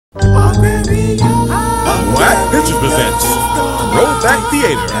AQua Pictures presents Throwback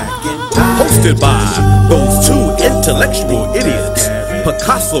Theater, hosted by those two intellectual idiots,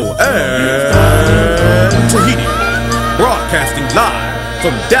 Picasso and Tahiti, broadcasting live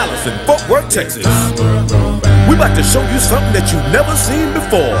from Dallas and Fort Worth, Texas. We about to show you something that you've never seen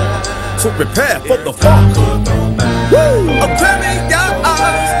before, so prepare for the funk. Woo! Opening your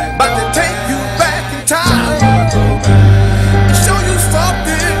eyes, about to take you back in time and show you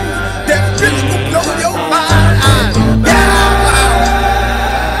something that really will blow your mind. Yeah!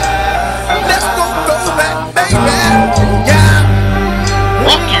 Let's go throwback, baby. Yeah!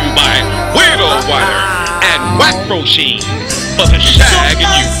 Brought to you by Weirdo Wire and Whack Machine for the shag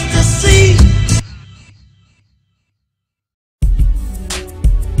and you.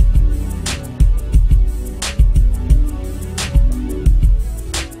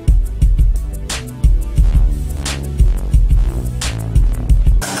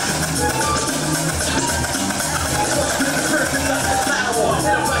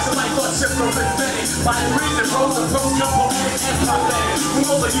 By the reason rose approach your poetic and prosthetic.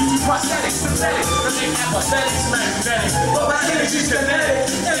 Move over, use prosthetics, synthetic, cause they apathetic, magnetic. But my energy's kinetic,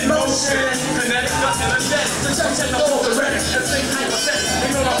 in motion, kinetic, nothing aesthetic. The church and the whole heretic, and think hypothetics.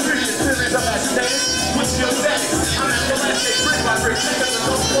 They know my previous series of aesthetics, which your aesthetics. I'm at the last day, brick by brick, take us to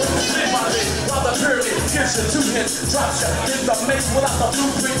those books, live by it. While the pyramid gives you two hits, drops you in the mix without the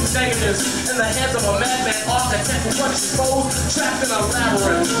blueprint negatives. In the hands of a madman architect who wants you cold, trapped in a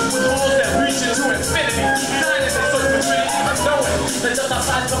labyrinth, with holes that reach into infinity. Nine is a certain infinity, I know it. That just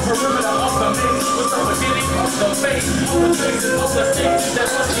outside the perimeter of the maze was the beginning of the face of the faces of the states that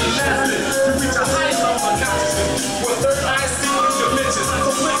must be mastered to reach a higher level of consciousness. Where third eye seeing dimensions,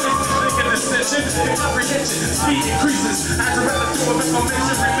 completely thinking ascension and comprehension. Speed increases as the repertoire of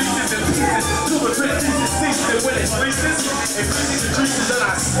information releases in pieces. To the great pieces ceases, and when it releases, it increases and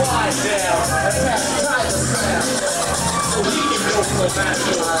I slide down and pass time to sound. So we can go for that.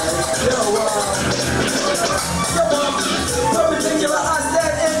 Perpendicular, I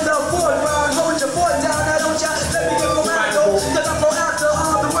stand in the foreground. Hold your boy down, now don't ya let me get Phlomatix. Cause I'm pro after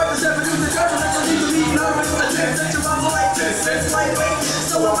all the weapons that produce the curtain. I just need to be nervous when I transit you out like this. It's lightweight,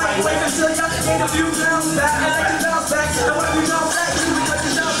 so I might wait until ya ain't a few pounds back. I like to bounce back, and when we bounce back, you can cut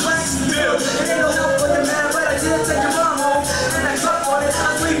the down black. Still, it ain't no help for the man, but I did take your mom home. And I slept on it,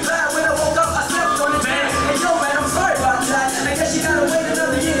 I sleep bad. When I woke up, I slept on it, man. And yo, man, I'm sorry about that. I guess you gotta wait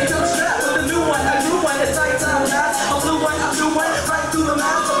another year to come strap with a new one, it's like time now. I blew one, right through the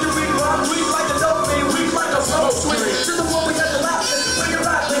mouth of your weak rock, weak like a dope thing, weak like a smoke swing. To the one we got the laughing, when you're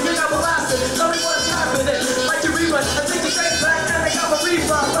rapping, you're never laughing. Tell me what's happening, like you rerun, I take the take back and I got my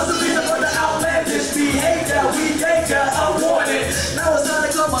refund. That's the reason for the outlandish behavior, we gave ya a warning. Now it's time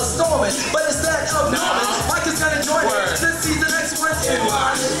to come a storming, but instead of norming, Mike is gonna join me, since he's the next one in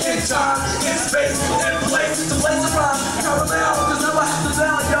line, in time, in space, in place, to place a rhyme, cover down, cause now I have to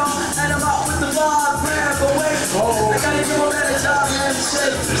down, y'all, and I'm out with the vibe, man, but wait, I gotta give him that job, man,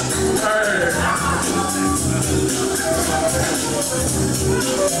 shit.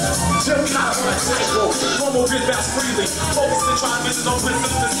 Jump out on a cycle, normal good bounce freely. Focus and try vision on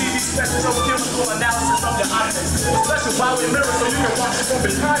principles to see these special chemical analysis of your objects. Special power mirror so you can watch it from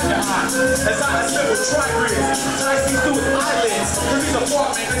behind your eyes. As I assemble tri-grids, I see through his eyelids. Cause he's a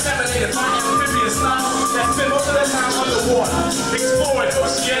foreman contaminated by amphibious style that spend most of their time underwater. Exploring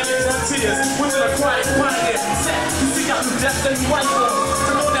oceanic frontiers with an aquatic pioneer. Set to seek out new depths and new life forms.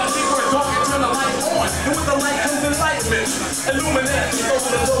 To know that deeper and dark and turn the light on. And with the light comes enlightenment. Illuminate those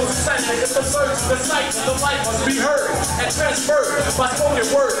of those excited. It's absurd to the sight of the light must be heard and transferred by spoken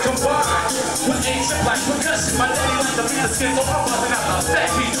word combined with ancient black percussion. My daddy likes to beat the skin, so I'm busting out the fat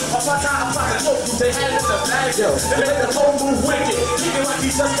beat. All my time I'm popping smoke, they had it the bag. They make the whole move wicked, even like he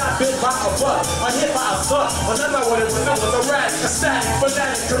just got bit by a bug or hit by a thug. But that's not what it was. It was a rag, a static,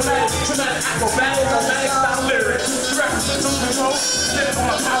 fanatic, dramatic, acrobatic, dramatic style lyrics. References to control, sitting on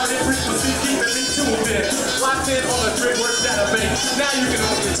a powered frequency, keeping me tuned in. Locked in on the DreamWorks database. Now you can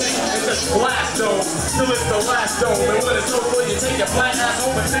only take and just blast dome till it's the last dome. And when it's over, you take your flat ass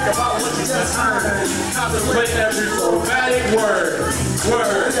home and think about what you just heard. Contemplate every chromatic word. Going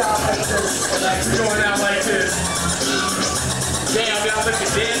out like this. Damn, y'all looking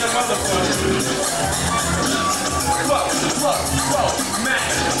dead in the motherfucker.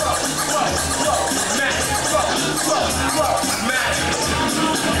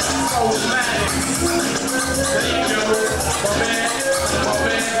 My man,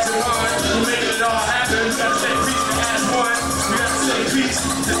 Javon, who making it all happen. We gotta say peace to ass one. We gotta say peace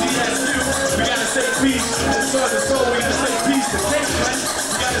to DS2. We gotta say peace to Sons and Soul. We gotta say peace to Cake. We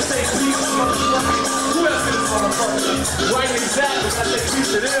gotta say peace to motherfucking. Who else is on the Right, exactly. I say peace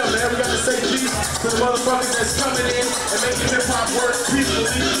to them, man. We gotta say peace to the motherfuckers that's coming in and making hip-hop work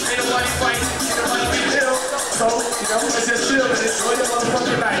peacefully. Ain't nobody fighting, ain't nobody getting ill. So, you know, let's just chill and enjoy your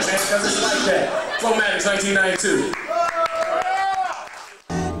motherfucking night, man, because it's like that. Phlomatix 1992.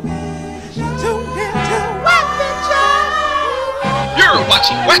 You're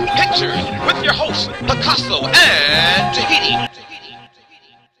watching Wack Pictures with your hosts, Picasso and